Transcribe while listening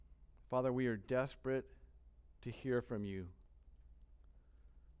Father, we are desperate to hear from you.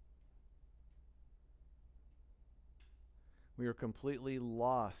 We are completely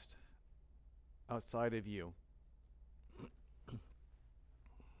lost outside of you.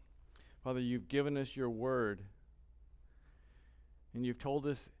 Father, you've given us your word, and you've told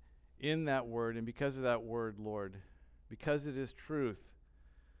us in that word, and because of that word, Lord, because it is truth,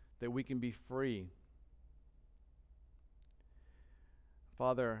 that we can be free.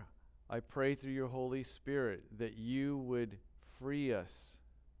 Father, I pray through your Holy Spirit that you would free us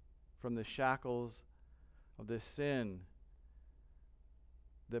from the shackles of the sin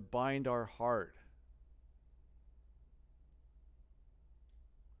that bind our heart.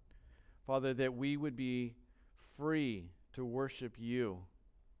 Father, that we would be free to worship you.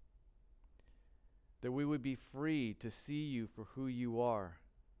 That we would be free to see you for who you are.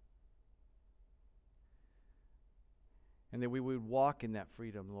 And that we would walk in that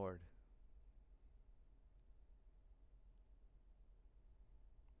freedom, Lord.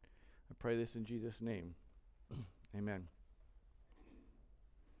 I pray this in Jesus' name. Amen.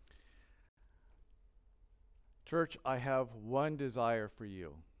 Church, I have one desire for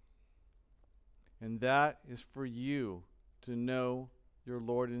you, and that is for you to know your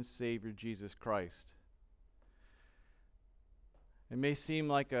Lord and Savior, Jesus Christ. It may seem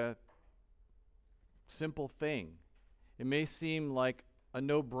like a simple thing. It may seem like a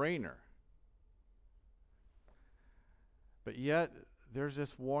no-brainer. But yet, there's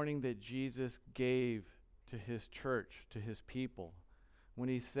this warning that Jesus gave to his church, to his people, when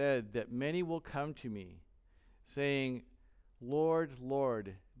he said that many will come to me, saying, Lord,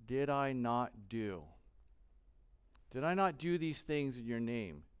 Lord, did I not do? Did I not do these things in your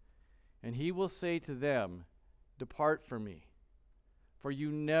name? And he will say to them, depart from me, for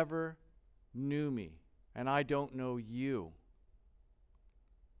you never knew me, and I don't know you.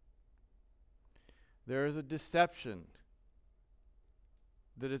 There is a deception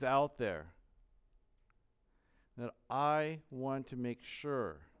that is out there that I want to make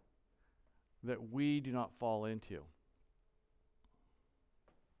sure that we do not fall into.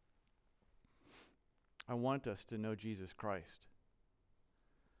 I want us to know Jesus Christ.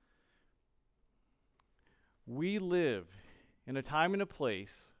 We live in a time and a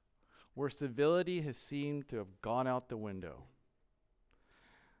place where civility has seemed to have gone out the window.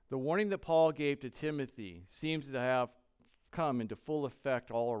 The warning that Paul gave to Timothy seems to have come into full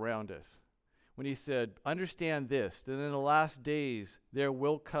effect all around us when he said, understand this, that in the last days there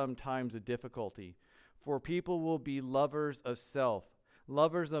will come times of difficulty, for people will be lovers of self,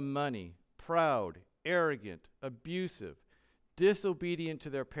 lovers of money, proud, arrogant, abusive, disobedient to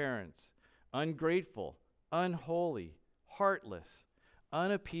their parents, ungrateful, unholy, heartless,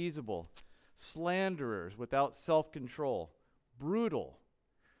 unappeasable, slanderers without self-control, brutal,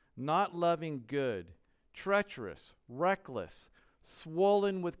 not loving good, treacherous, reckless,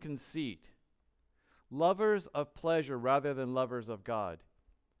 swollen with conceit, lovers of pleasure rather than lovers of God,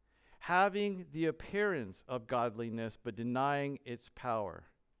 having the appearance of godliness but denying its power.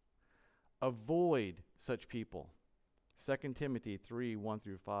 Avoid such people. 2 Timothy 3, 1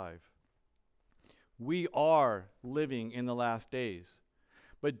 through 5. We are living in the last days,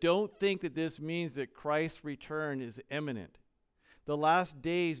 but don't think that this means that Christ's return is imminent. The last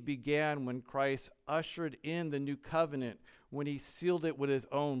days began when Christ ushered in the new covenant, when he sealed it with his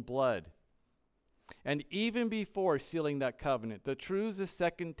own blood. And even before sealing that covenant, the truths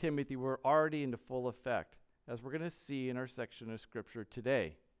of 2 Timothy were already into full effect, as we're going to see in our section of Scripture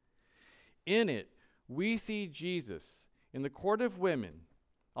today. In it, we see Jesus in the court of women,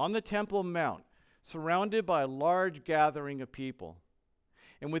 on the Temple Mount, surrounded by a large gathering of people.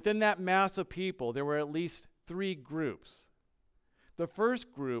 And within that mass of people, there were at least three groups. The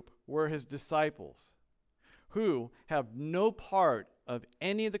first group were his disciples, who have no part of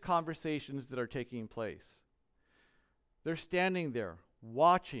any of the conversations that are taking place. They're standing there,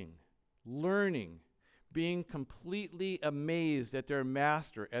 watching, learning, being completely amazed at their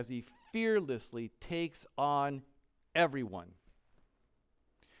master as he fearlessly takes on everyone.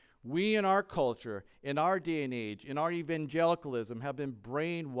 We in our culture, in our day and age, in our evangelicalism, have been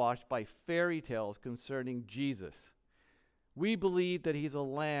brainwashed by fairy tales concerning Jesus. We believe that he's a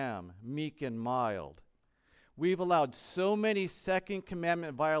lamb, meek and mild. We've allowed so many second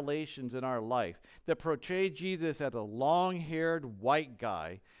commandment violations in our life that portray Jesus as a long-haired white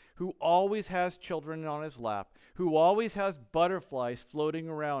guy who always has children on his lap, who always has butterflies floating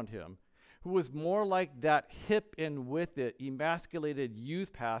around him, who is more like that hip and with it emasculated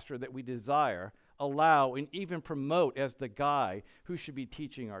youth pastor that we desire, allow, and even promote as the guy who should be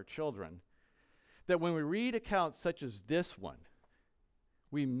teaching our children. That when we read accounts such as this one,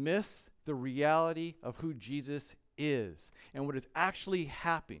 we miss the reality of who Jesus is and what is actually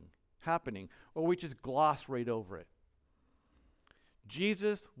happening, or we just gloss right over it.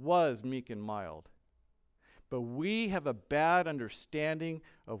 Jesus was meek and mild, but we have a bad understanding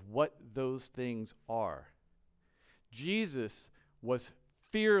of what those things are. Jesus was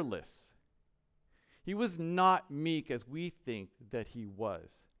fearless. He was not meek as we think that he was.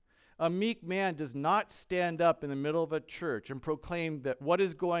 A meek man does not stand up in the middle of a church and proclaim that what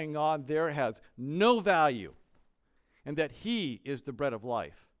is going on there has no value and that he is the bread of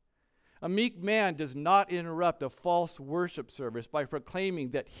life. A meek man does not interrupt a false worship service by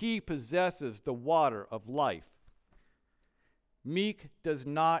proclaiming that he possesses the water of life. Meek does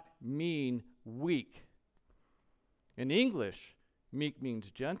not mean weak. In English, meek means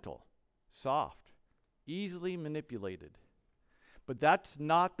gentle, soft, easily manipulated. But that's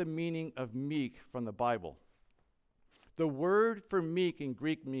not the meaning of meek from the Bible. The word for meek in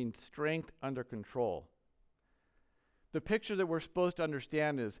Greek means strength under control. The picture that we're supposed to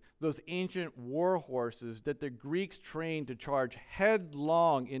understand is those ancient war horses that the Greeks trained to charge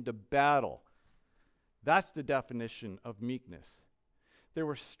headlong into battle. That's the definition of meekness. They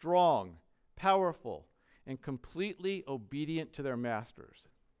were strong, powerful, and completely obedient to their masters.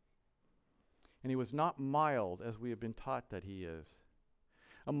 And he was not mild as we have been taught that he is.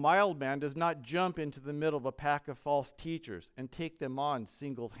 A mild man does not jump into the middle of a pack of false teachers and take them on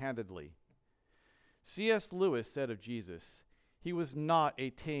single-handedly. C.S. Lewis said of Jesus, he was not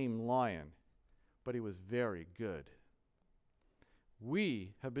a tame lion, but he was very good.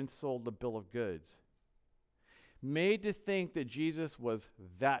 We have been sold a bill of goods, made to think that Jesus was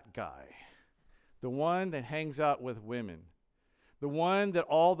that guy, the one that hangs out with women, the one that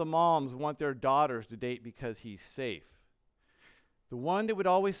all the moms want their daughters to date because he's safe, the one that would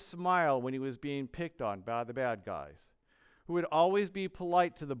always smile when he was being picked on by the bad guys, who would always be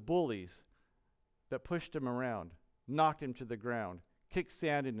polite to the bullies that pushed him around, knocked him to the ground, kicked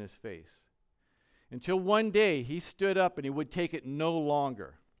sand in his face, until one day he stood up and he would take it no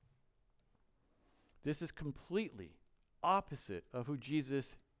longer. This is completely opposite of who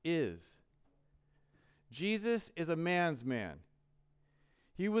Jesus is. Jesus is a man's man.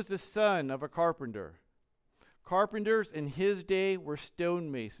 He was the son of a carpenter. Carpenters in his day were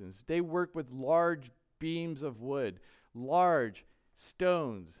stonemasons. They worked with large beams of wood, large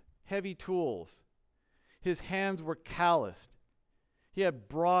stones, heavy tools. His hands were calloused. He had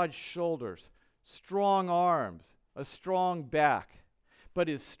broad shoulders, strong arms, a strong back, but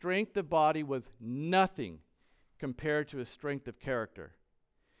his strength of body was nothing compared to his strength of character.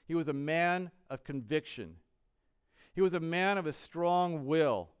 He was a man of conviction. He was a man of a strong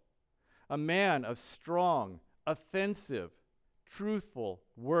will, a man of strong, offensive, truthful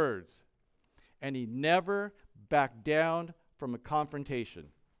words, and he never backed down from a confrontation.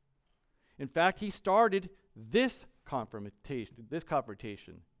 In fact, he started this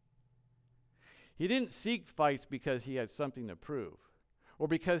confrontation. He didn't seek fights because he had something to prove, or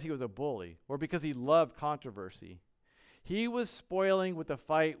because he was a bully, or because he loved controversy. He was spoiling with the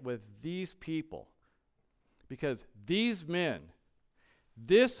fight with these people because these men,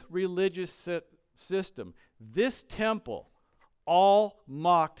 this religious system, this temple, all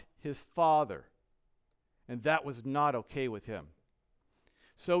mocked his father, and that was not okay with him.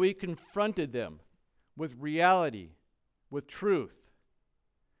 So he confronted them with reality, with truth,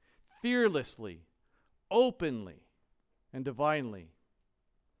 fearlessly, openly, and divinely.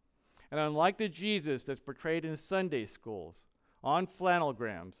 And unlike the Jesus that's portrayed in Sunday schools, on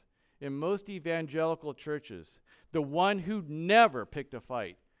flannelgrams, in most evangelical churches, the one who never picked a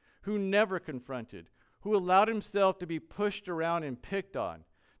fight, who never confronted, who allowed himself to be pushed around and picked on,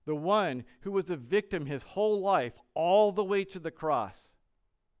 the one who was a victim his whole life all the way to the cross.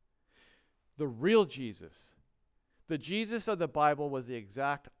 The real Jesus, the Jesus of the Bible, was the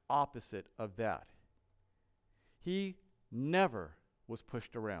exact opposite of that. He never was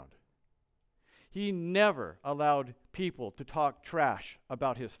pushed around. He never allowed people to talk trash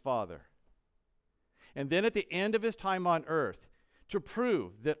about his Father. And then at the end of his time on earth, to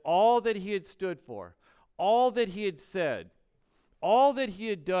prove that all that he had stood for, all that he had said, all that he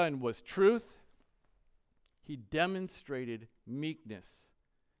had done was truth, he demonstrated meekness,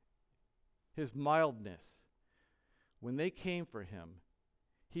 his mildness. When they came for him,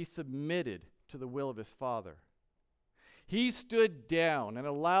 he submitted to the will of his Father. He stood down and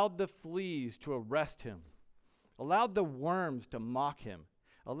allowed the fleas to arrest him, allowed the worms to mock him,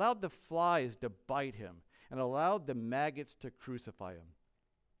 allowed the flies to bite him, and allowed the maggots to crucify him.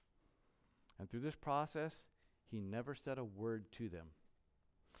 And through this process, he never said a word to them.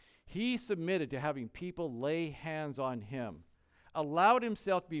 He submitted to having people lay hands on him, allowed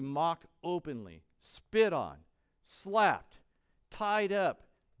himself to be mocked openly, spit on, slapped, tied up,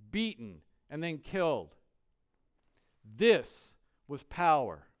 beaten, and then killed. This was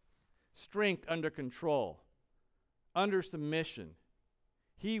power, strength under control, under submission.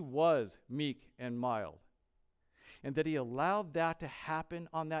 He was meek and mild. And that he allowed that to happen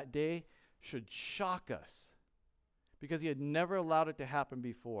on that day should shock us, because he had never allowed it to happen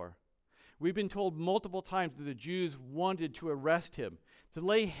before. We've been told multiple times that the Jews wanted to arrest him, to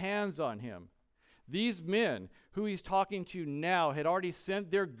lay hands on him. These men who he's talking to now had already sent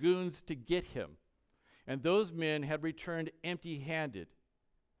their goons to get him, and those men had returned empty-handed.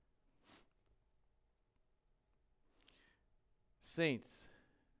 Saints,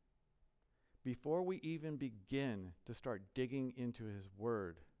 before we even begin to start digging into his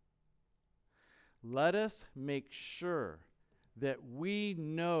word, let us make sure that we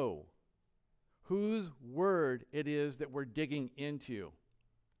know whose word it is that we're digging into.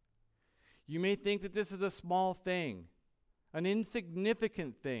 You may think that this is a small thing, an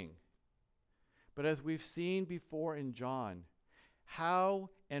insignificant thing. But as we've seen before in John, how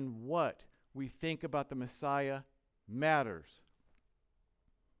and what we think about the Messiah matters.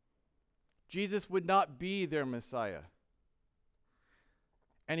 Jesus would not be their Messiah,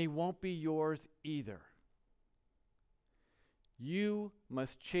 and he won't be yours either. You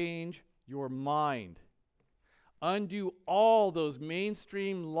must change your mind. Undo all those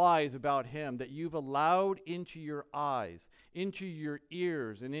mainstream lies about him that you've allowed into your eyes, into your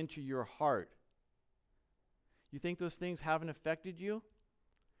ears, and into your heart. You think those things haven't affected you?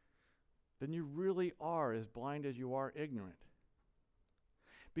 Then you really are as blind as you are ignorant.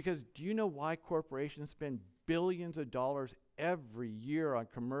 Because do you know why corporations spend billions of dollars every year on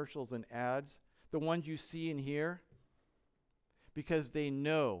commercials and ads, the ones you see and hear? Because they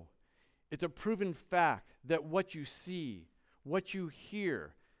know, it's a proven fact that what you see, what you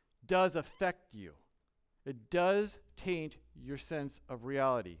hear, does affect you. It does taint your sense of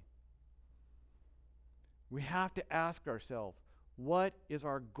reality. We have to ask ourselves, what is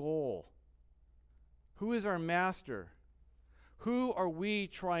our goal? Who is our master? Who are we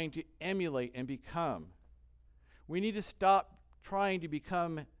trying to emulate and become? We need to stop trying to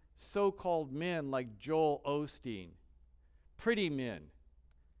become so-called men like Joel Osteen. Pretty men.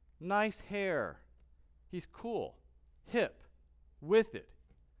 Nice hair. He's cool, hip, with it.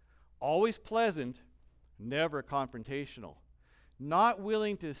 Always pleasant, never confrontational. Not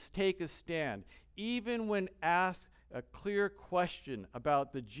willing to take a stand, even when asked a clear question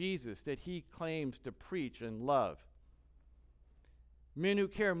about the Jesus that he claims to preach and love. Men who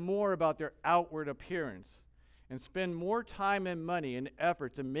care more about their outward appearance and spend more time and money and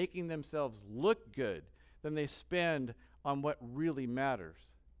efforts in making themselves look good than they spend on what really matters.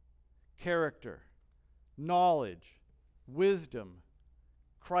 Character, knowledge, wisdom,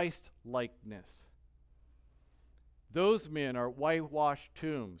 Christ-likeness. Those men are whitewashed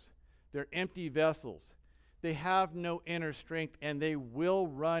tombs. They're empty vessels. They have no inner strength, and they will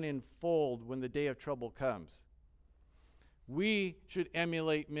run and fold when the day of trouble comes. We should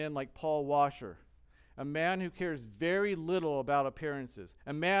emulate men like Paul Washer, a man who cares very little about appearances,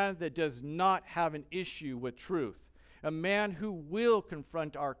 a man that does not have an issue with truth, a man who will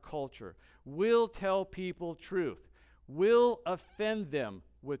confront our culture, will tell people truth, will offend them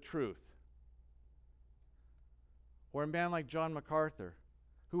with truth. Or a man like John MacArthur,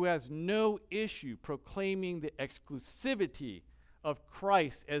 who has no issue proclaiming the exclusivity of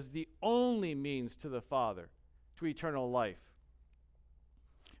Christ as the only means to the Father, to eternal life.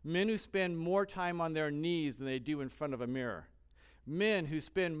 Men who spend more time on their knees than they do in front of a mirror. Men who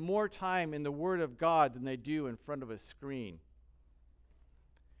spend more time in the Word of God than they do in front of a screen.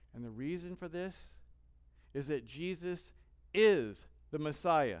 And the reason for this is that Jesus is the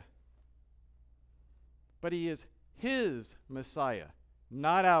Messiah. But he is his Messiah,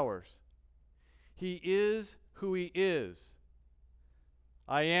 not ours. He is who he is.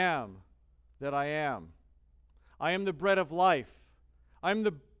 I am that I am. I am the bread of life. I'm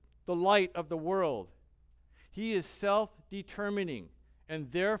the light of the world. He is self-determining,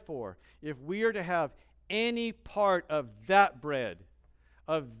 and therefore, if we are to have any part of that bread,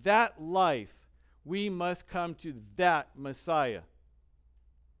 of that life, we must come to that Messiah.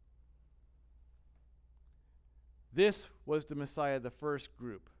 This was the Messiah, the first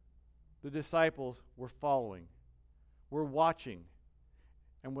group. The disciples were following, were watching,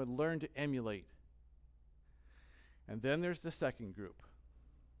 and would learn to emulate. And then there's the second group.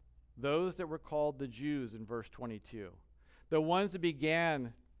 Those that were called the Jews in verse 22. The ones that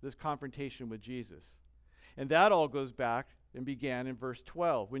began this confrontation with Jesus. And that all goes back and began in verse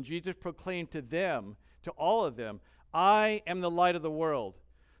 12, when Jesus proclaimed to them, to all of them, I am the light of the world.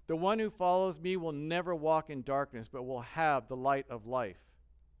 The one who follows me will never walk in darkness, but will have the light of life.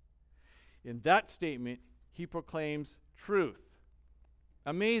 In that statement, he proclaims truth,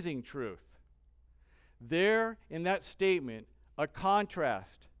 amazing truth. There, in that statement, a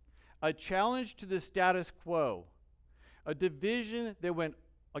contrast, a challenge to the status quo, a division that went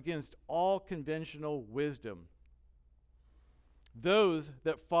against all conventional wisdom. Those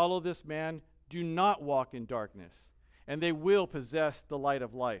that follow this man do not walk in darkness, and they will possess the light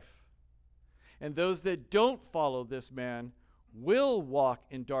of life. And those that don't follow this man will walk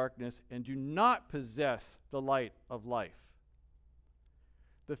in darkness and do not possess the light of life.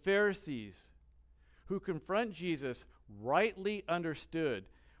 The Pharisees, who confront Jesus, rightly understood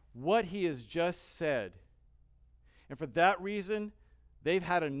what he has just said. And for that reason, they've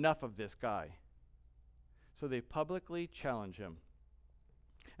had enough of this guy. So they publicly challenge him.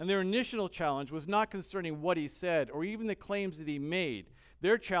 And their initial challenge was not concerning what he said or even the claims that he made.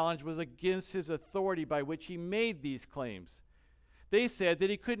 Their challenge was against his authority by which he made these claims. They said that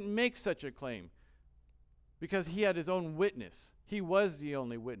he couldn't make such a claim because he had his own witness. He was the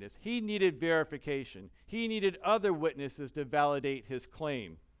only witness. He needed verification. He needed other witnesses to validate his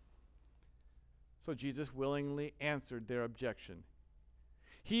claim. So Jesus willingly answered their objection.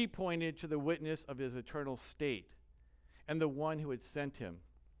 He pointed to the witness of his eternal state and the one who had sent him,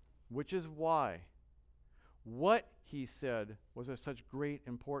 which is why what he said was of such great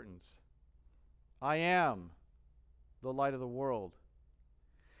importance. I am the light of the world.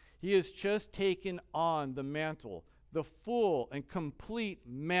 He has just taken on the mantle, the full and complete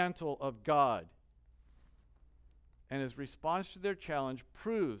mantle of God. And his response to their challenge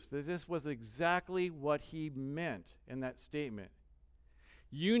proves that this was exactly what he meant in that statement.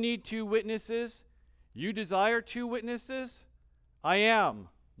 You need two witnesses? You desire two witnesses? I am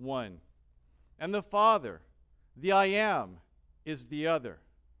one. And the Father, the I am, is the other.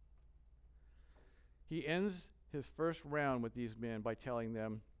 He ends his first round with these men by telling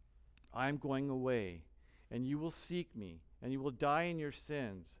them, I'm going away, and you will seek me, and you will die in your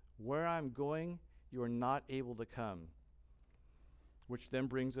sins. Where I'm going, you are not able to come. Which then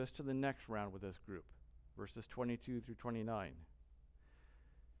brings us to the next round with this group, verses 22 through 29.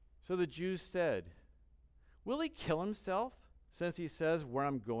 So the Jews said, will he kill himself, since he says, where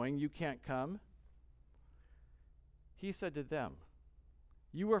I'm going, you can't come? He said to them,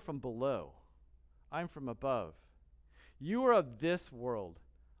 you are from below, I'm from above. You are of this world,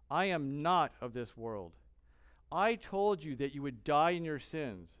 I am not of this world. I told you that you would die in your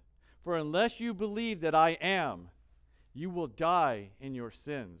sins, for unless you believe that I am, you will die in your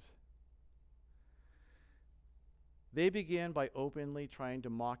sins. They began by openly trying to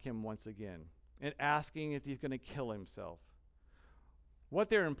mock him once again and asking if he's going to kill himself. What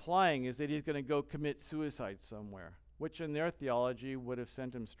they're implying is that he's going to go commit suicide somewhere, which in their theology would have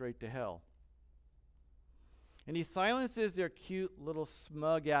sent him straight to hell. And he silences their cute little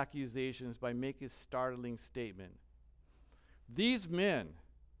smug accusations by making a startling statement. These men,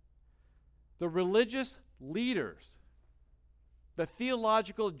 the religious leaders, the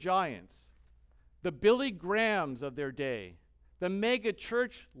theological giants, the Billy Grahams of their day, the mega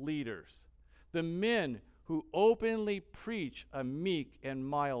church leaders, the men who openly preach a meek and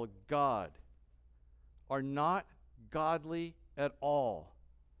mild God, are not godly at all.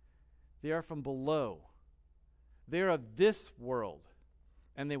 They are from below. They are of this world,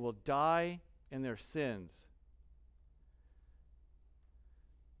 and they will die in their sins.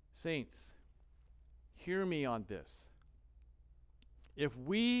 Saints, hear me on this. If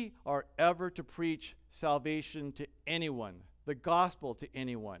we are ever to preach salvation to anyone, the gospel to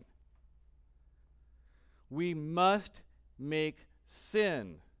anyone, we must make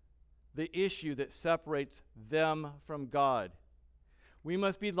sin the issue that separates them from God. We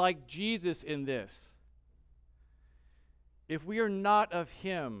must be like Jesus in this. If we are not of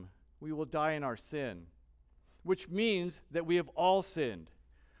him, we will die in our sin, which means that we have all sinned,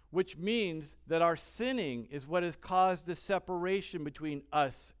 which means that our sinning is what has caused the separation between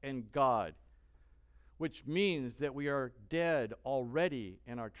us and God, which means that we are dead already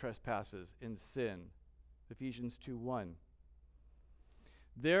in our trespasses in sin. Ephesians 2:1.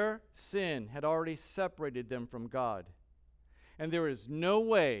 Their sin had already separated them from God, and there is no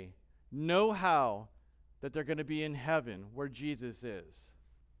way, no how, that they're going to be in heaven where Jesus is,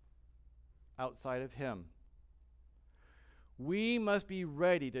 outside of him. We must be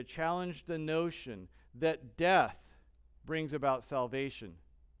ready to challenge the notion that death brings about salvation.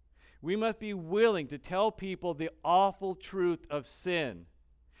 We must be willing to tell people the awful truth of sin.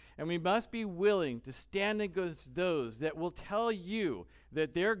 And we must be willing to stand against those that will tell you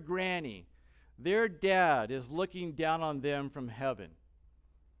that their granny, their dad is looking down on them from heaven.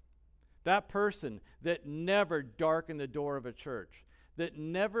 That person that never darkened the door of a church, that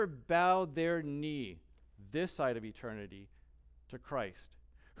never bowed their knee this side of eternity to Christ,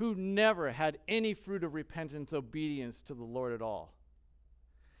 who never had any fruit of repentance, obedience to the Lord at all.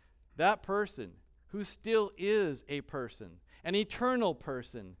 That person, who still is a person, an eternal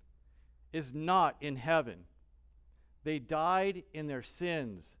person, is not in heaven. They died in their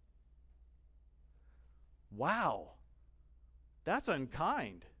sins. Wow, that's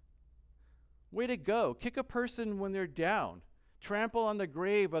unkind. Way to go. Kick a person when they're down. Trample on the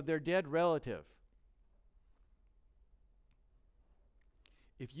grave of their dead relative.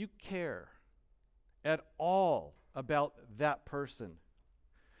 If you care at all about that person,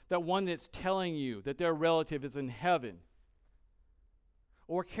 that one that's telling you that their relative is in heaven,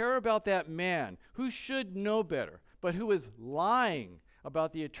 or care about that man who should know better, but who is lying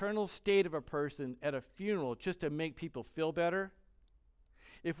about the eternal state of a person at a funeral just to make people feel better,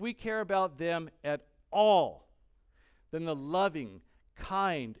 if we care about them at all, then the loving,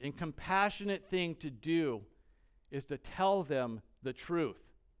 kind, and compassionate thing to do is to tell them the truth.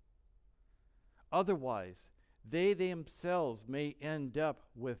 Otherwise, they themselves may end up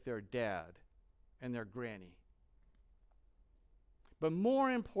with their dad and their granny. But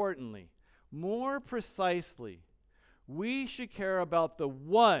more importantly, more precisely, we should care about the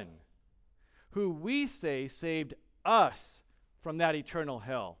one who we say saved us from that eternal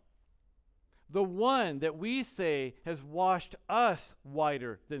hell. The one that we say has washed us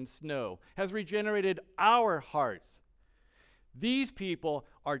whiter than snow, has regenerated our hearts. These people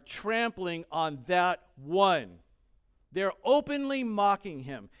are trampling on that one. They're openly mocking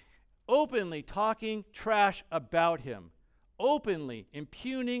him, openly talking trash about him, openly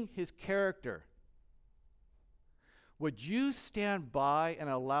impugning his character. Would you stand by and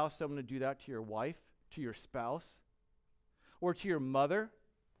allow someone to do that to your wife, to your spouse, or to your mother?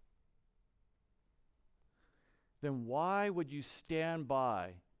 Then why would you stand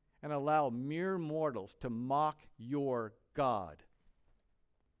by and allow mere mortals to mock your God?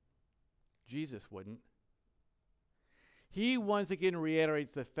 Jesus wouldn't. He once again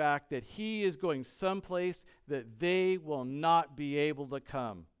reiterates the fact that he is going someplace that they will not be able to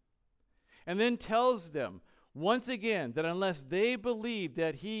come. And then tells them once again that unless they believe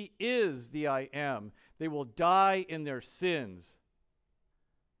that he is the I am, they will die in their sins.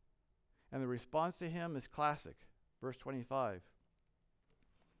 And the response to him is classic. Verse 25.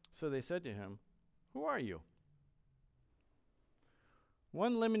 So they said to him, "Who are you?"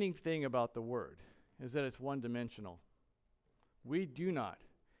 One limiting thing about the word is that it's one-dimensional. We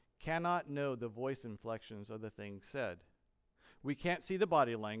cannot know the voice inflections of the things said. We can't see the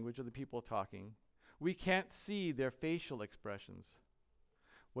body language of the people talking. We can't see their facial expressions.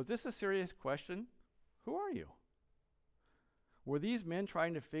 Was this a serious question? Who are you? Were these men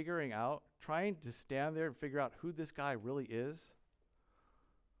trying to stand there and figure out who this guy really is?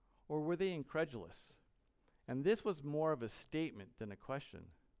 Or were they incredulous? And this was more of a statement than a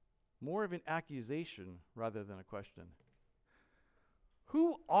question, more of an accusation rather than a question.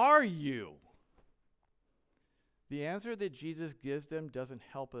 Who are you? The answer that Jesus gives them doesn't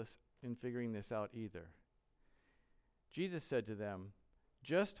help us in figuring this out either. Jesus said to them,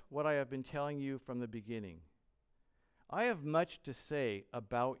 "Just what I have been telling you from the beginning. I have much to say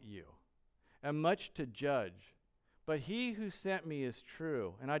about you, and much to judge, but he who sent me is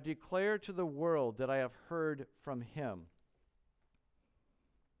true, and I declare to the world that I have heard from him."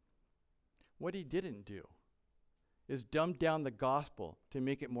 What he didn't do is dumb down the gospel to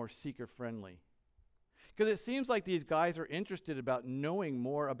make it more seeker-friendly. Because it seems like these guys are interested about knowing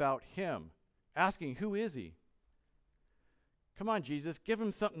more about him, asking, who is he? Come on, Jesus, give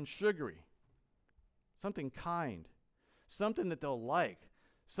them something sugary, something kind, something that they'll like,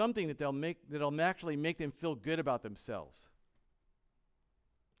 something that'll actually make them feel good about themselves.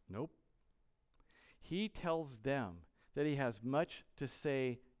 Nope. He tells them that he has much to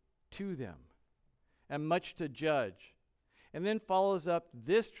say to them and much to judge, and then follows up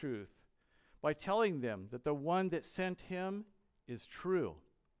this truth by telling them that the one that sent him is true,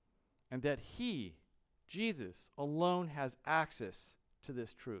 and that he, Jesus, alone has access to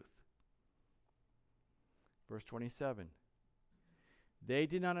this truth. Verse 27. They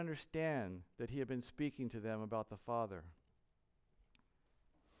did not understand that he had been speaking to them about the Father.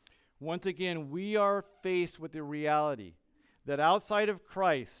 Once again, we are faced with the reality that outside of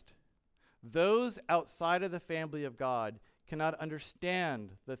Christ, those outside of the family of God cannot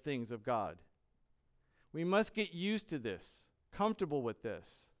understand the things of God. We must get used to this, comfortable with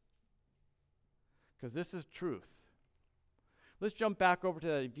this, because this is truth. Let's jump back over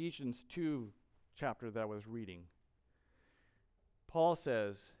to Ephesians 2, chapter that I was reading. Paul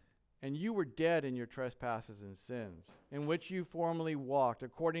says, "And you were dead in your trespasses and sins, in which you formerly walked,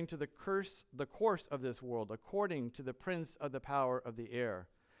 according to the course of this world, according to the prince of the power of the air,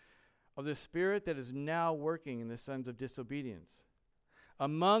 of the spirit that is now working in the sons of disobedience.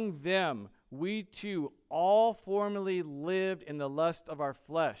 Among them we too all formerly lived in the lust of our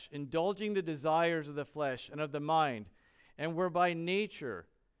flesh, indulging the desires of the flesh and of the mind, and were by nature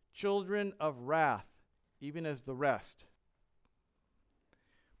children of wrath, even as the rest."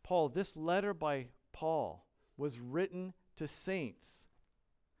 This letter by Paul was written to saints,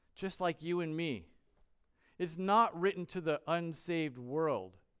 just like you and me. It's not written to the unsaved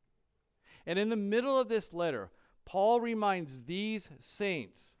world. And in the middle of this letter, Paul reminds these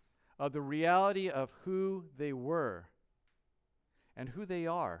saints of the reality of who they were and who they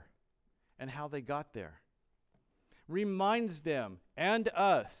are and how they got there. Reminds them and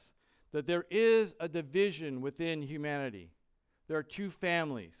us that there is a division within humanity. There are two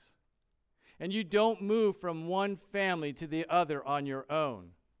families. And you don't move from one family to the other on your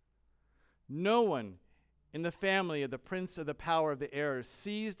own. No one in the family of the prince of the power of the air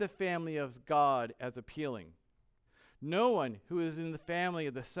sees the family of God as appealing. No one who is in the family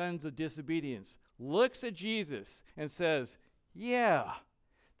of the sons of disobedience looks at Jesus and says, "Yeah,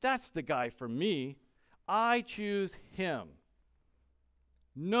 that's the guy for me. I choose him."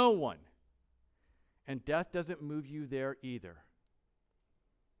 No one. And death doesn't move you there either.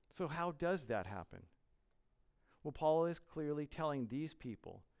 So how does that happen? Well, Paul is clearly telling these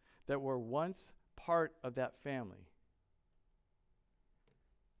people that were once part of that family.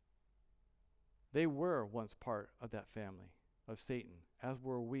 They were once part of that family of Satan, as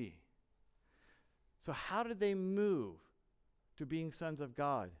were we. So how did they move to being sons of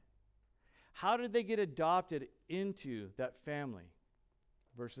God? How did they get adopted into that family?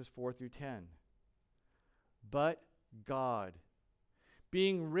 Verses 4 through 10. "But God,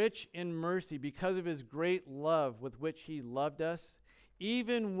 being rich in mercy because of his great love with which he loved us,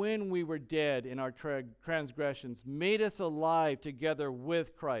 even when we were dead in our transgressions, made us alive together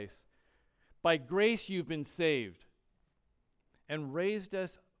with Christ. By grace you've been saved, and raised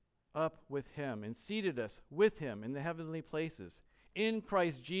us up with him, and seated us with him in the heavenly places, in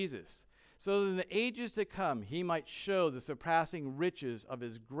Christ Jesus, so that in the ages to come he might show the surpassing riches of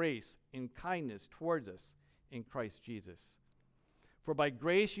his grace in kindness towards us in Christ Jesus. For by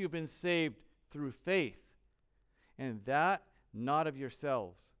grace you've been saved through faith, and that not of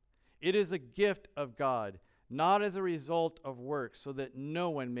yourselves. It is a gift of God, not as a result of works, so that no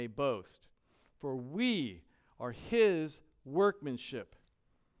one may boast. For we are his workmanship,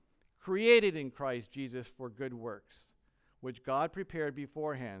 created in Christ Jesus for good works, which God prepared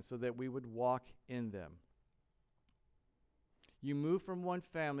beforehand so that we would walk in them." You move from one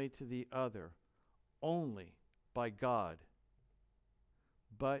family to the other only by God.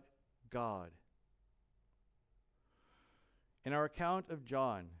 But God. In our account of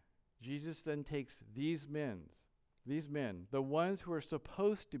John, Jesus then takes these men, the ones who are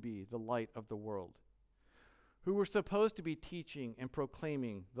supposed to be the light of the world, who were supposed to be teaching and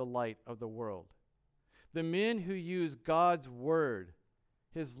proclaiming the light of the world, the men who use God's word,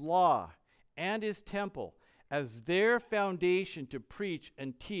 his law, and his temple as their foundation to preach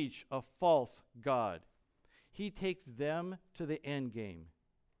and teach a false God. He takes them to the end game.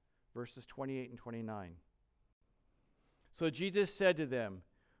 Verses 28 and 29. "So Jesus said to them,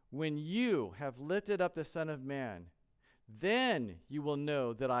 'When you have lifted up the Son of Man, then you will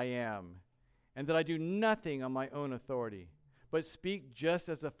know that I am, and that I do nothing on my own authority, but speak just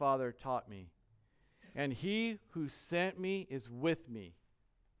as the Father taught me. And he who sent me is with me.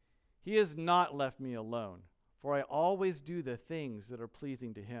 He has not left me alone, for I always do the things that are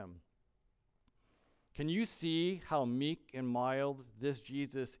pleasing to him.' Can you see how meek and mild this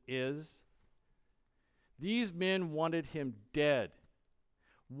Jesus is? These men wanted him dead,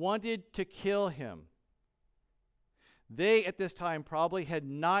 wanted to kill him. They at this time probably had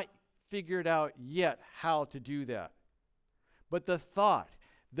not figured out yet how to do that. But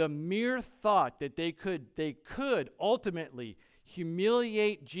the mere thought that they could ultimately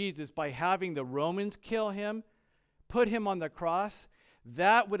humiliate Jesus by having the Romans kill him, put him on the cross,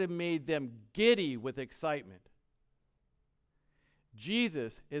 that would have made them giddy with excitement.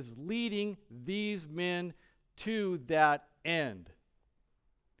 Jesus is leading these men to that end.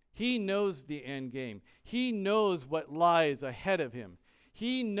 He knows the end game. He knows what lies ahead of him.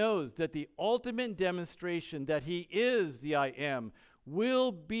 He knows that the ultimate demonstration that he is the I Am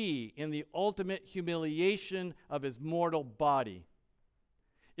will be in the ultimate humiliation of his mortal body.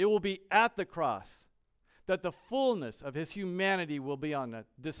 It will be at the cross. that the fullness of his humanity will be on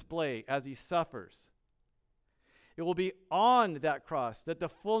display as he suffers. It will be on that cross that the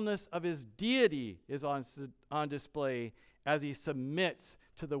fullness of his deity is on display as he submits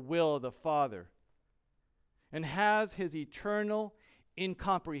to the will of the Father and has his eternal,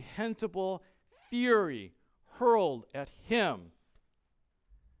 incomprehensible fury hurled at him.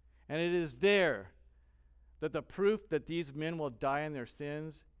 And it is there that the proof that these men will die in their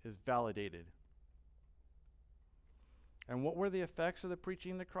sins is validated. And what were the effects of the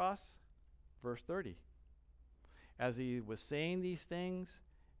preaching of the cross? Verse 30. As he was saying these things,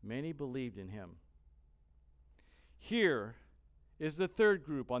 many believed in him. Here is the third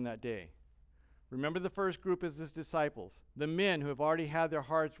group on that day. Remember, the first group is his disciples, the men who have already had their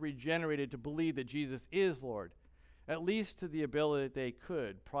hearts regenerated to believe that Jesus is Lord, at least to the ability that they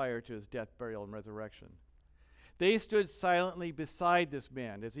could prior to his death, burial, and resurrection. They stood silently beside this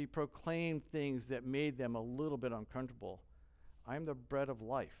man as he proclaimed things that made them a little bit uncomfortable. I am the bread of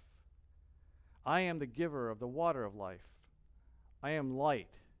life. I am the giver of the water of life. I am light.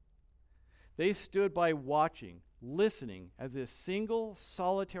 They stood by watching, listening as this single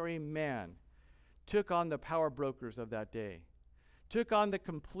solitary man took on the power brokers of that day, took on the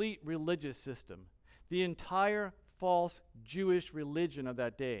complete religious system, the entire false Jewish religion of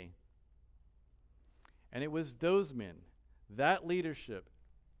that day. And it was those men, that leadership,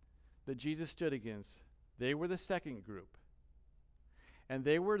 that Jesus stood against. They were the second group. And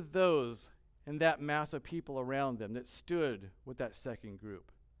they were those in that mass of people around them that stood with that second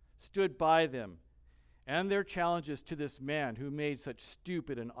group, stood by them and their challenges to this man who made such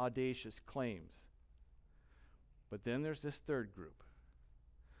stupid and audacious claims. But then there's this third group,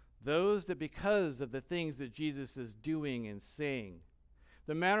 those that because of the things that Jesus is doing and saying,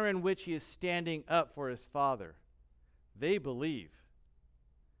 the manner in which he is standing up for his Father, they believe.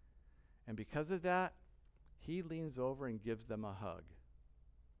 And because of that, he leans over and gives them a hug,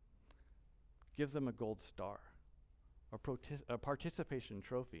 gives them a gold star, a participation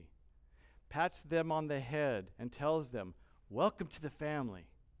trophy, pats them on the head and tells them, welcome to the family.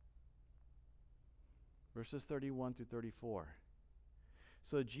 Verses 31 through 34.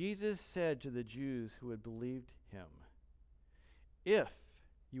 So Jesus said to the Jews who had believed him, if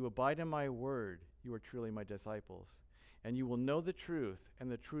you abide in my word, you are truly my disciples, and you will know the truth,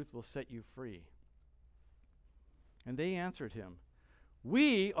 and the truth will set you free. And they answered him,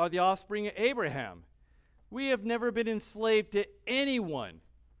 we are the offspring of Abraham. We have never been enslaved to anyone.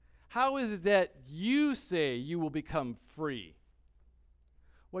 How is it that you say you will become free?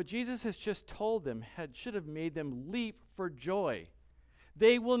 What Jesus has just told them should have made them leap for joy.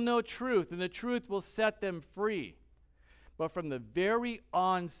 They will know truth, and the truth will set them free. But from the very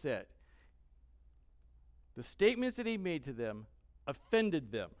onset, the statements that he made to them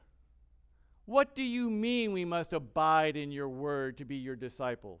offended them. What do you mean we must abide in your word to be your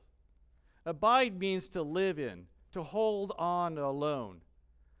disciples? Abide means to live in, to hold on alone.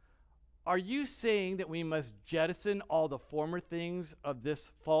 Are you saying that we must jettison all the former things of this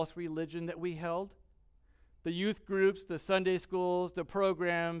false religion that we held? The youth groups, the Sunday schools, the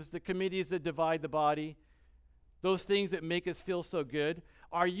programs, the committees that divide the body, those things that make us feel so good.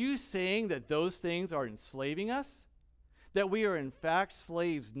 Are you saying that those things are enslaving us? That we are in fact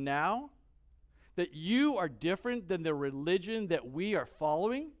slaves now? That you are different than the religion that we are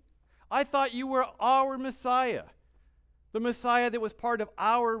following? I thought you were our Messiah. The Messiah that was part of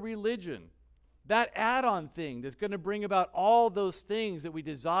our religion. That add-on thing that's going to bring about all those things that we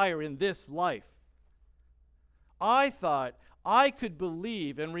desire in this life. I thought I could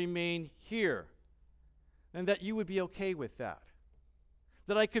believe and remain here, and that you would be okay with that.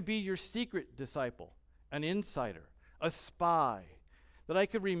 That I could be your secret disciple, an insider, a spy. That I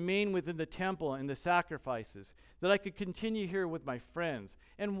could remain within the temple and the sacrifices. That I could continue here with my friends,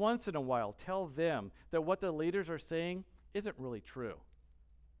 and once in a while tell them that what the leaders are saying isn't really true.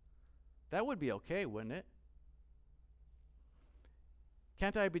 That would be okay, wouldn't it?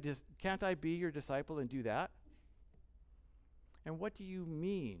 Can't I be your disciple and do that? And what do you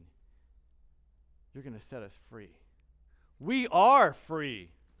mean you're going to set us free? We are free.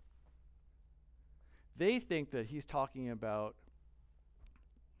 They think that he's talking about,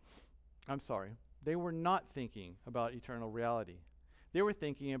 they were not thinking about eternal reality. They were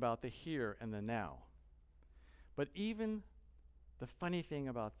thinking about the here and the now. But even the funny thing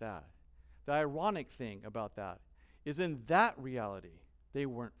about that, the ironic thing about that, is in that reality, they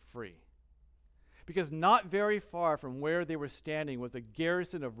weren't free. Because not very far from where they were standing was a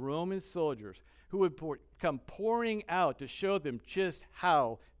garrison of Roman soldiers who would come pouring out to show them just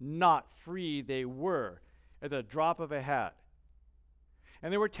how not free they were at the drop of a hat.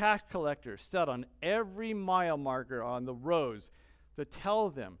 And there were tax collectors set on every mile marker on the roads to tell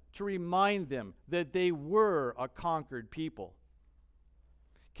them, to remind them that they were a conquered people.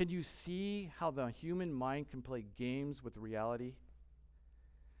 Can you see how the human mind can play games with reality?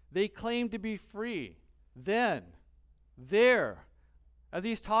 They claimed to be free then, there, as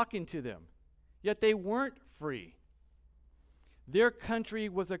he's talking to them, yet they weren't free. Their country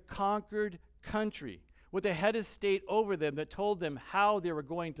was a conquered country with a head of state over them that told them how they were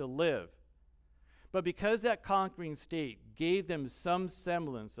going to live. But because that conquering state gave them some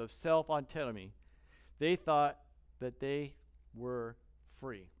semblance of self-autonomy, they thought that they were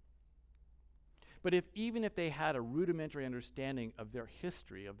free. But even if they had a rudimentary understanding of their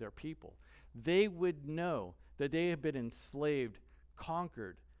history, of their people, they would know that they had been enslaved,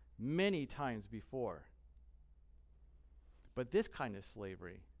 conquered many times before. But this kind of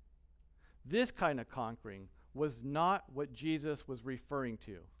slavery, this kind of conquering, was not what Jesus was referring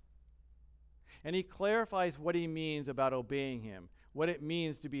to. And he clarifies what he means about obeying him, what it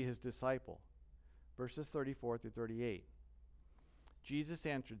means to be his disciple. Verses 34 through 38. Jesus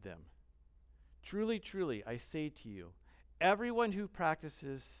answered them, "Truly, truly, I say to you, everyone who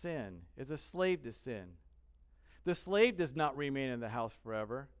practices sin is a slave to sin. The slave does not remain in the house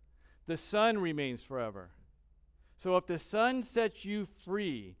forever. The Son remains forever. So if the Son sets you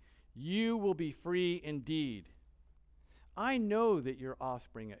free, you will be free indeed. I know that you're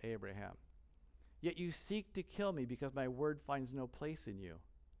offspring of Abraham, yet you seek to kill me because my word finds no place in you.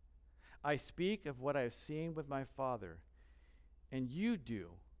 I speak of what I have seen with my Father, and you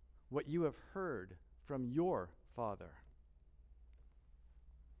do what you have heard from your father."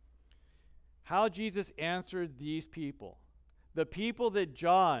 How Jesus answered these people, the people that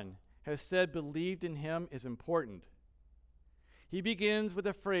John has said believed in him, is important. He begins with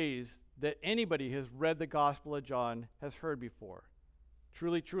a phrase that anybody who has read the Gospel of John has heard before.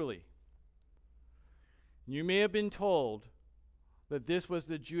 Truly, truly. You may have been told that this was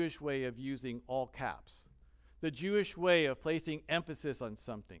the Jewish way of using all caps, the Jewish way of placing emphasis on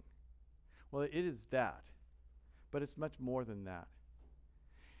something. Well, it is that, but it's much more than that.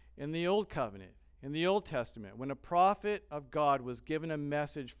 In the Old Covenant, in the Old Testament, when a prophet of God was given a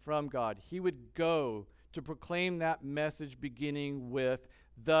message from God, he would go to proclaim that message beginning with,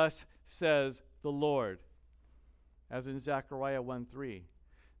 "Thus says the Lord," as in Zechariah 1:3.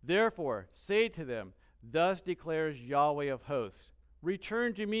 "Therefore, say to them, thus declares Yahweh of hosts.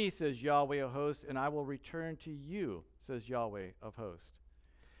 Return to me, says Yahweh of hosts, and I will return to you, says Yahweh of hosts."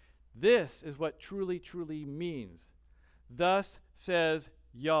 This is what truly, truly means. Thus says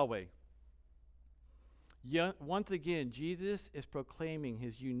Yahweh. Once again, Jesus is proclaiming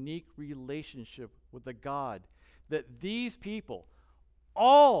his unique relationship with the God that these people,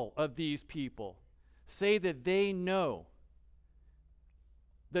 all of these people, say that they know,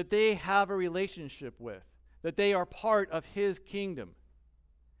 that they have a relationship with, that they are part of his kingdom.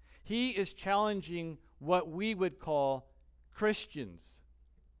 He is challenging what we would call Christians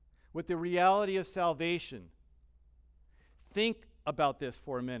with the reality of salvation. Think about this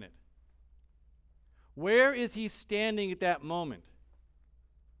for a minute. Where is he standing at that moment?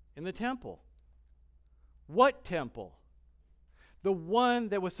 In the temple. What temple? The one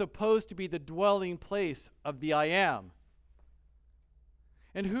that was supposed to be the dwelling place of the I Am.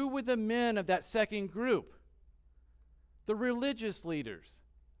 And who were the men of that second group? The religious leaders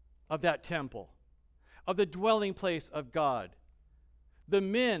of that temple, of the dwelling place of God. The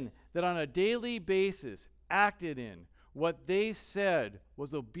men that on a daily basis acted in what they said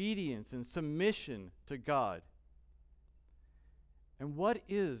was obedience and submission to God. And what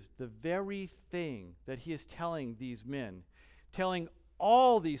is the very thing that he is telling these men, telling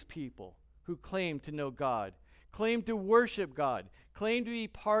all these people who claim to know God, claim to worship God, claim to be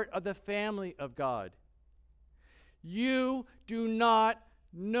part of the family of God? You do not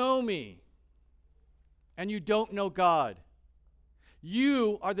know me, and you don't know God.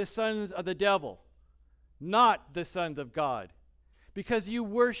 You are the sons of the devil, not the sons of God, because you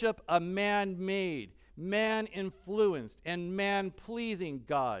worship a man-made, man-influenced, and man-pleasing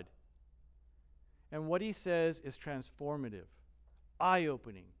God. And what he says is transformative,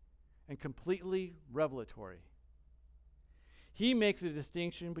 eye-opening, and completely revelatory. He makes a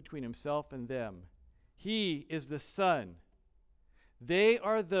distinction between himself and them. He is the Son. They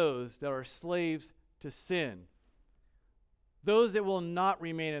are those that are slaves to sin, those that will not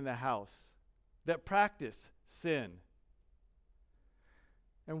remain in the house, that practice sin.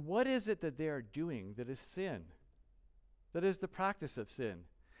 And what is it that they are doing that is sin? That is the practice of sin.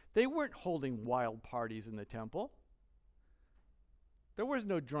 They weren't holding wild parties in the temple. There was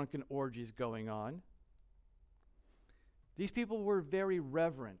no drunken orgies going on. These people were very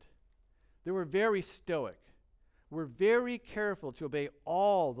reverent. They were very stoic. Were very careful to obey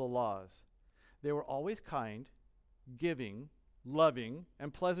all the laws. They were always kind, giving, loving,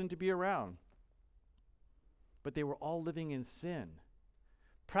 and pleasant to be around. But they were all living in sin,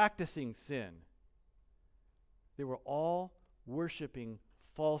 practicing sin. They were all worshiping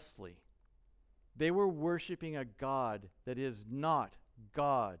falsely. They were worshiping a God that is not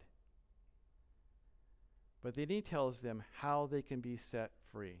God. But then he tells them how they can be set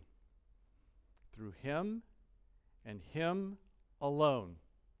free. Through him and him alone.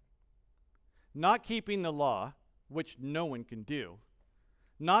 Not keeping the law, which no one can do.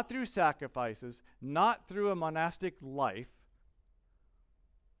 Not through sacrifices, not through a monastic life.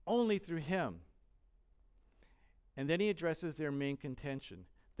 Only through him. And then he addresses their main contention,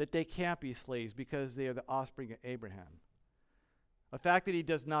 that they can't be slaves because they are the offspring of Abraham. A fact that he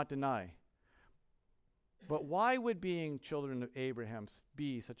does not deny. But why would being children of Abraham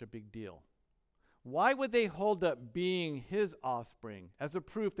be such a big deal? Why would they hold up being his offspring as a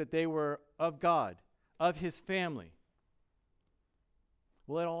proof that they were of God, of his family?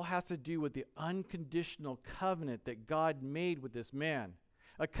 Well, it all has to do with the unconditional covenant that God made with this man.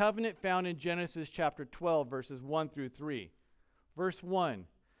 A covenant found in Genesis chapter 12, verses 1 through 3. Verse 1,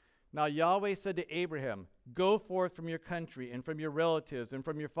 Now Yahweh said to Abraham, Go forth from your country and from your relatives and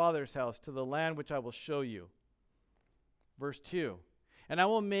from your father's house to the land which I will show you. Verse 2, And I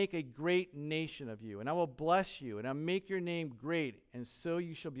will make a great nation of you, and I will bless you, and I'll make your name great, and so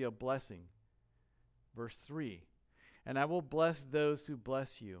you shall be a blessing. Verse 3, And I will bless those who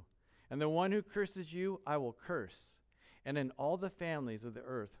bless you, and the one who curses you I will curse, and in all the families of the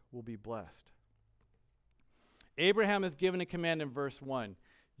earth will be blessed. Abraham is given a command in verse 1.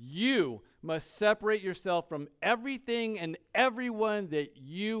 You must separate yourself from everything and everyone that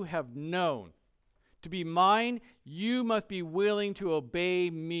you have known. To be mine, you must be willing to obey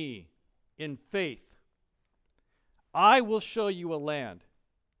me in faith. I will show you a land,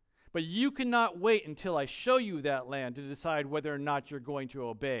 but you cannot wait until I show you that land to decide whether or not you're going to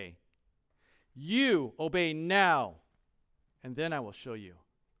obey. You obey now, and then I will show you.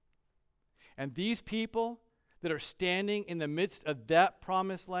 And these people that are standing in the midst of that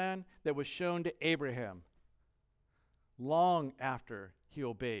promised land that was shown to Abraham long after he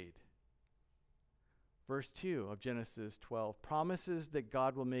obeyed. Verse 2 of Genesis 12 promises that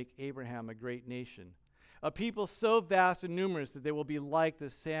God will make Abraham a great nation, a people so vast and numerous that they will be like the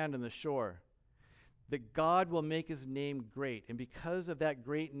sand on the shore, that God will make his name great, and because of that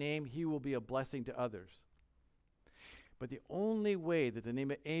great name, he will be a blessing to others. But the only way that the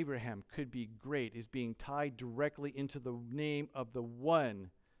name of Abraham could be great is being tied directly into the name of the one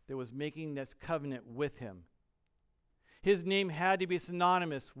that was making this covenant with him. His name had to be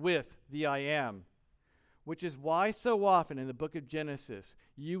synonymous with the I Am, which is why so often in the book of Genesis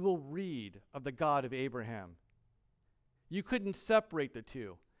you will read of the God of Abraham. You couldn't separate the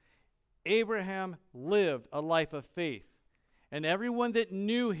two. Abraham lived a life of faith, and everyone that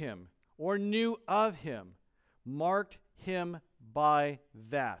knew him or knew of him marked him by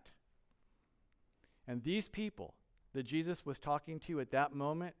that. And these people that Jesus was talking to at that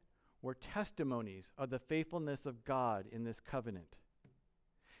moment were testimonies of the faithfulness of God in this covenant.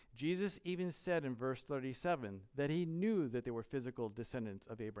 Jesus even said in verse 37 that he knew that they were physical descendants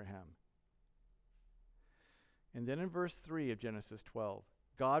of Abraham. And then in verse 3 of Genesis 12,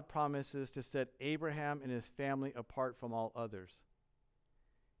 God promises to set Abraham and his family apart from all others.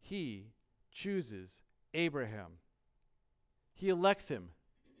 He chooses Abraham. He elects him.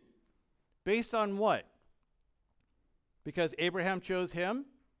 Based on what? Because Abraham chose him?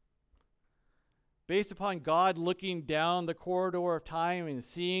 Based upon God looking down the corridor of time and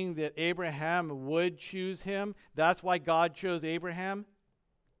seeing that Abraham would choose him, that's why God chose Abraham?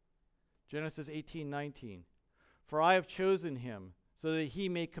 Genesis 18:19. For I have chosen him, so that he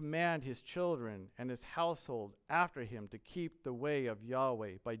may command his children and his household after him to keep the way of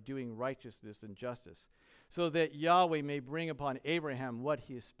Yahweh by doing righteousness and justice, so that Yahweh may bring upon Abraham what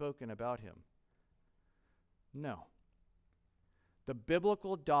he has spoken about him. No. The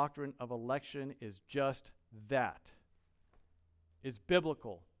biblical doctrine of election is just that. It's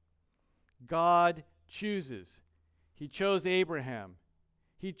biblical. God chooses. He chose Abraham.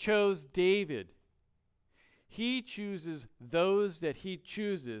 He chose David. He chooses those that he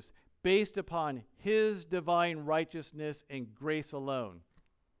chooses based upon his divine righteousness and grace alone.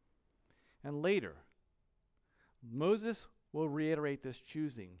 And later, Moses will reiterate this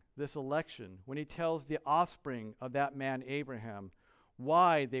choosing, this election, when he tells the offspring of that man Abraham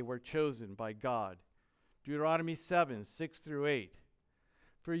why they were chosen by God. Deuteronomy 7:6 through 8.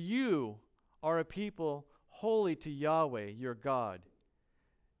 For you are a people holy to Yahweh your God.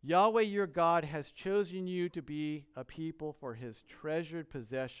 Yahweh your God has chosen you to be a people for his treasured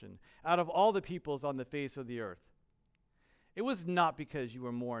possession out of all the peoples on the face of the earth. It was not because you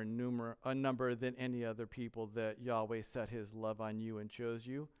were more in number than any other people that Yahweh set his love on you and chose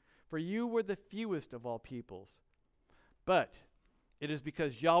you, for you were the fewest of all peoples. But it is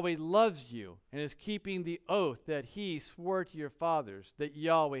because Yahweh loves you and is keeping the oath that he swore to your fathers, that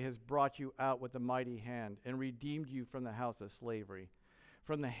Yahweh has brought you out with a mighty hand and redeemed you from the house of slavery,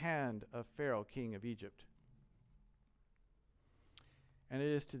 from the hand of Pharaoh, king of Egypt. And it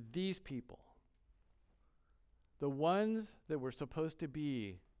is to these people, the ones that were supposed to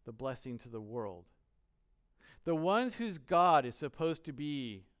be the blessing to the world, the ones whose God is supposed to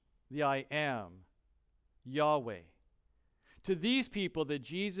be the I am, Yahweh, to these people that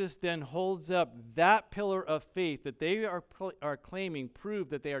Jesus then holds up that pillar of faith that they are claiming prove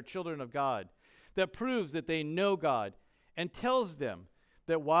that they are children of God, that proves that they know God, and tells them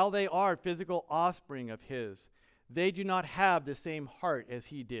that while they are physical offspring of his, they do not have the same heart as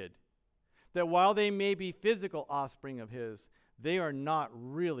he did. That while they may be physical offspring of his, they are not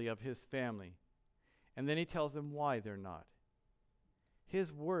really of his family. And then he tells them why they're not.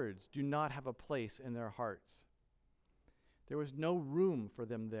 His words do not have a place in their hearts. There was no room for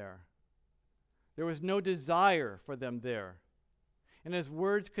them there. There was no desire for them there. And his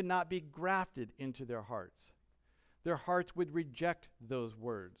words could not be grafted into their hearts. Their hearts would reject those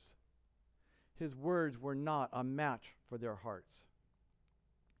words. His words were not a match for their hearts.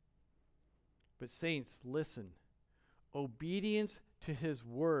 But saints, listen. Obedience to his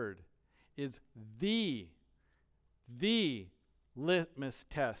word is the litmus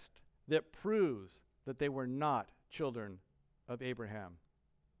test that proves that they were not children of Abraham.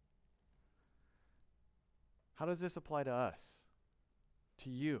 How does this apply to us? To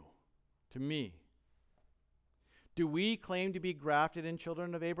you? To me? Do we claim to be grafted in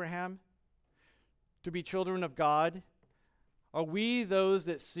children of Abraham? To be children of God? Are we those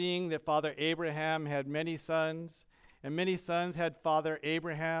that sing that Father Abraham had many sons, and many sons had Father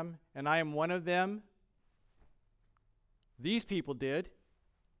Abraham, and I am one of them? These people did.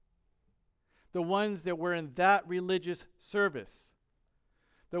 The ones that were in that religious service.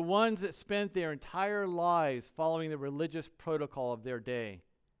 The ones that spent their entire lives following the religious protocol of their day.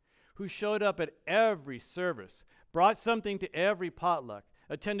 Who showed up at every service, brought something to every potluck,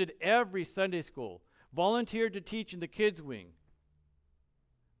 attended every Sunday school, volunteered to teach in the kids' wing.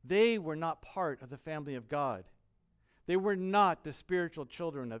 They were not part of the family of God. They were not the spiritual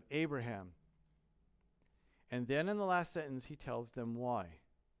children of Abraham. And then in the last sentence, he tells them why.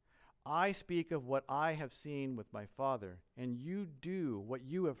 I speak of what I have seen with my father, and you do what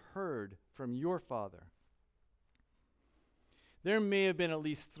you have heard from your father. There may have been at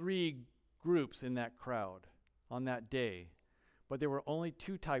least 3 groups in that crowd on that day, but there were only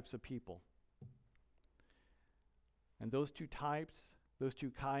 2 types of people. And those 2 types, those 2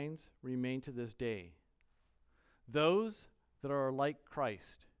 kinds, remain to this day. Those that are like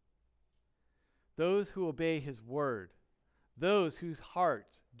Christ, those who obey his word, those whose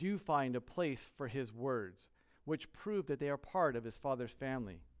hearts do find a place for his words, which prove that they are part of his Father's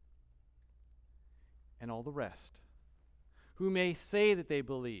family. And all the rest, who may say that they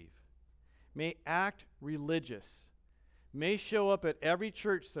believe, may act religious, may show up at every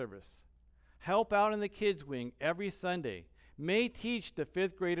church service, help out in the kids' wing every Sunday, may teach the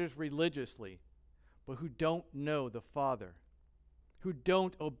 5th graders religiously, but who don't know the Father, who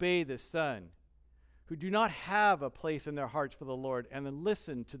don't obey the Son, who do not have a place in their hearts for the Lord, and then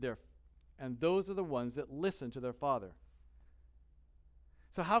and those are the ones that listen to their Father.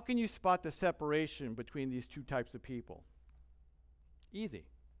 So how can you spot the separation between these 2 types of people? Easy.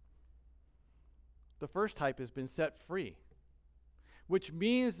 The first type has been set free, which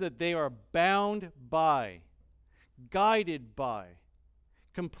means that they are bound by, guided by,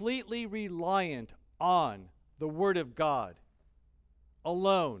 completely reliant on the Word of God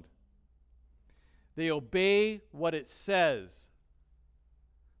alone. They obey what it says.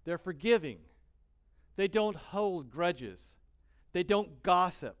 They're forgiving. They don't hold grudges. They don't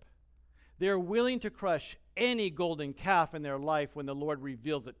gossip. They are willing to crush any golden calf in their life when the Lord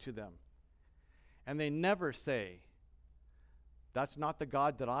reveals it to them. And they never say, "That's not the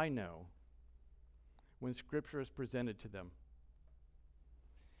God that I know," when Scripture is presented to them.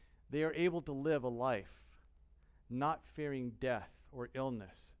 They are able to live a life not fearing death or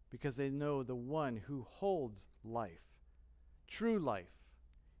illness, because they know the one who holds life, true life,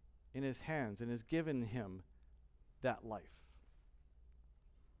 in his hands and has given him that life.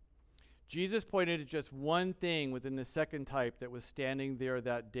 Jesus pointed to just one thing within the second type that was standing there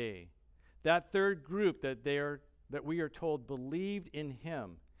that day, that third group that we are told believed in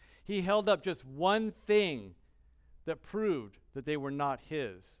him, he held up just one thing that proved that they were not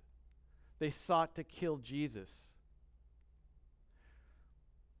his. They sought to kill Jesus.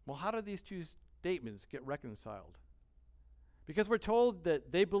 Well, how do these two statements get reconciled? Because we're told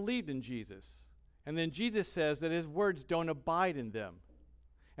that they believed in Jesus, and then Jesus says that his words don't abide in them,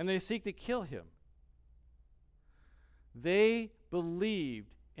 and they seek to kill him. They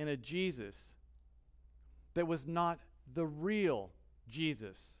believed in a Jesus that was not the real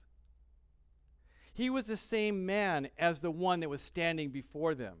Jesus. He was the same man as the one that was standing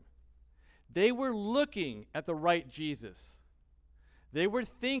before them. They were looking at the right Jesus. They were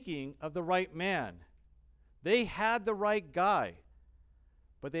thinking of the right man. They had the right guy,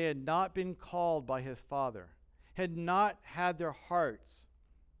 but they had not been called by his Father, had not had their hearts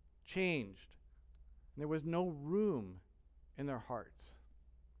changed. There was no room in their hearts.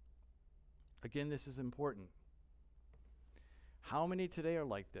 Again, this is important. How many today are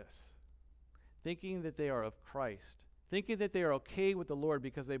like this? Thinking that they are of Christ, thinking that they are okay with the Lord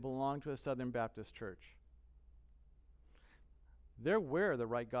because they belong to a Southern Baptist church. They're where the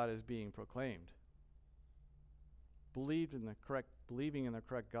right God is being proclaimed. Believing in the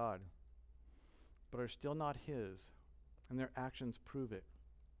correct God, but are still not his, and their actions prove it.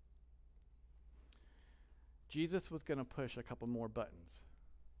 Jesus was going to push a couple more buttons,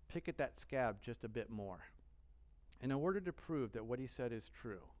 pick at that scab just a bit more, in order to prove that what he said is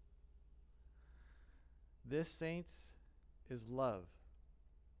true. This, saints, is love.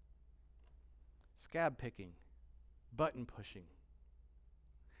 Scab picking, button pushing.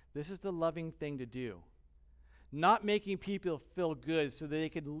 This is the loving thing to do. Not making people feel good so that they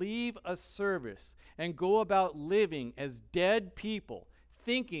could leave a service and go about living as dead people,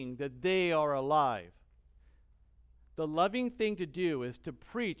 thinking that they are alive. The loving thing to do is to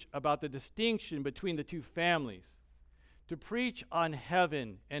preach about the distinction between the two families, to preach on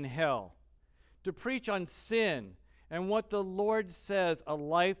heaven and hell, to preach on sin and what the Lord says a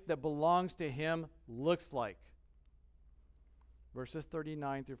life that belongs to him looks like. Verses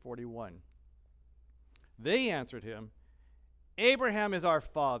 39 through 41. They answered him, Abraham is our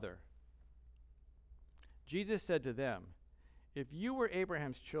father. Jesus said to them, if you were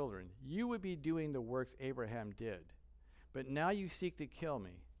Abraham's children, you would be doing the works Abraham did. But now you seek to kill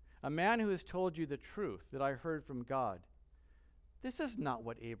me, a man who has told you the truth that I heard from God. This is not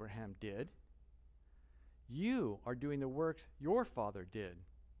what Abraham did. You are doing the works your father did.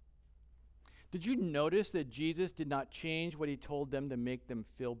 Did you notice that Jesus did not change what he told them to make them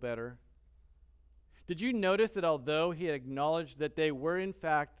feel better? Did you notice that although he had acknowledged that they were in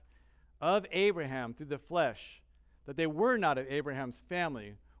fact of Abraham through the flesh, that they were not of Abraham's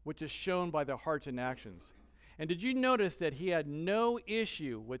family, which is shown by their hearts and actions? And did you notice that he had no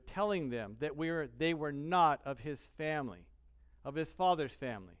issue with telling them that they were not of his family, of his father's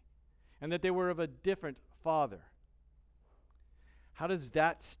family, and that they were of a different father? How does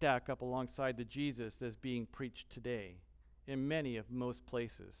that stack up alongside the Jesus that's being preached today in many of most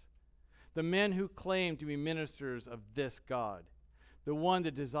places? The men who claim to be ministers of this God, the one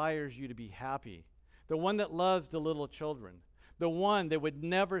that desires you to be happy, the one that loves the little children, the one that would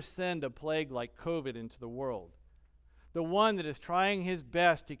never send a plague like COVID into the world, the one that is trying his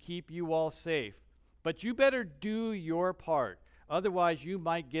best to keep you all safe. But you better do your part, otherwise you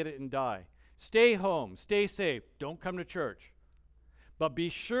might get it and die. Stay home, stay safe, don't come to church. But be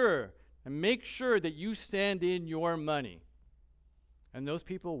sure and make sure that you send in your money. And those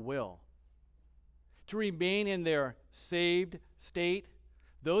people will. To remain in their saved state,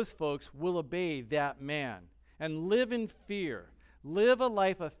 those folks will obey that man and live in fear, live a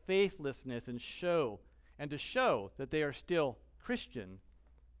life of faithlessness and to show that they are still Christian,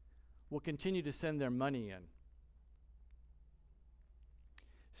 will continue to send their money in.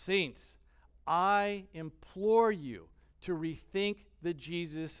 Saints, I implore you to rethink the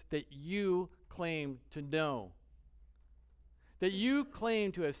Jesus that you claim to know, that you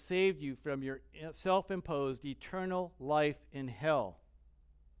claim to have saved you from your self-imposed eternal life in hell.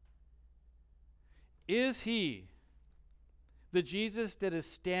 Is he the Jesus that is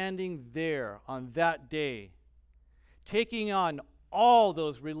standing there on that day, taking on all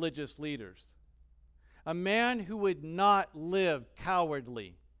those religious leaders? A man who would not live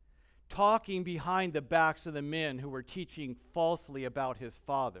cowardly, talking behind the backs of the men who were teaching falsely about his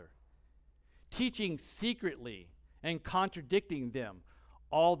Father, teaching secretly and contradicting them,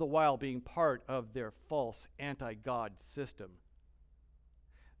 all the while being part of their false anti-God system.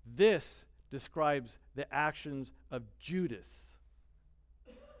 This describes the actions of Judas,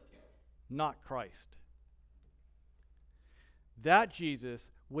 not Christ. That Jesus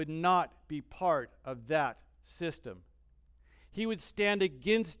would not be part of that system. He would stand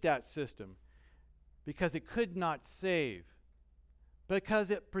against that system because it could not save, because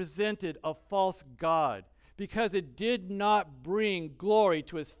it presented a false God, because it did not bring glory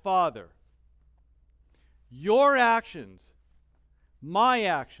to his Father. Your actions, my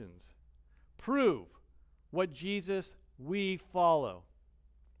actions, prove what Jesus we follow.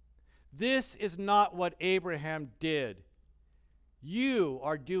 This is not what Abraham did. You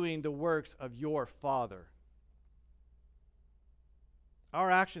are doing the works of your father. Our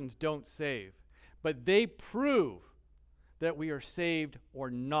actions don't save, but they prove that we are saved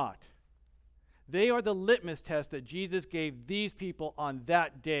or not. They are the litmus test that Jesus gave these people on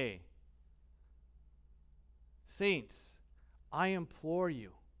that day. Saints, I implore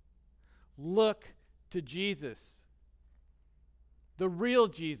you, look to Jesus, the real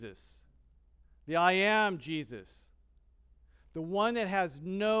Jesus, the I am Jesus, the one that has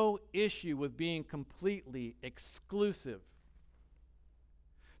no issue with being completely exclusive,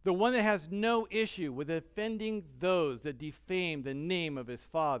 the one that has no issue with offending those that defame the name of his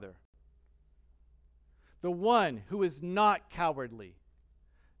Father, the one who is not cowardly,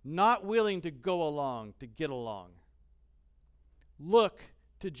 not willing to go along to get along. Look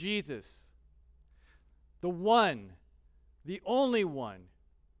to Jesus, the one, the only one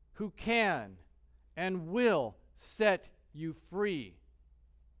who can and will set you free.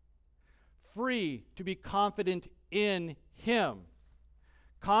 Free to be confident in him.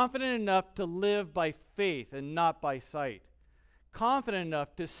 Confident enough to live by faith and not by sight. Confident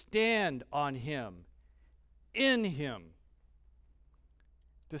enough to stand on him, in him.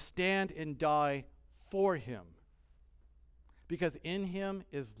 To stand and die for him. Because in him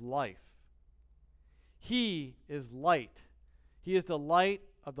is life. He is light. He is the light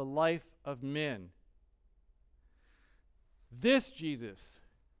of the life of men. This Jesus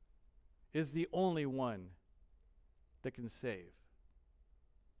is the only one that can save.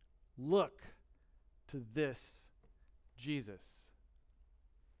 Look to this Jesus.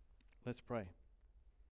 Let's pray.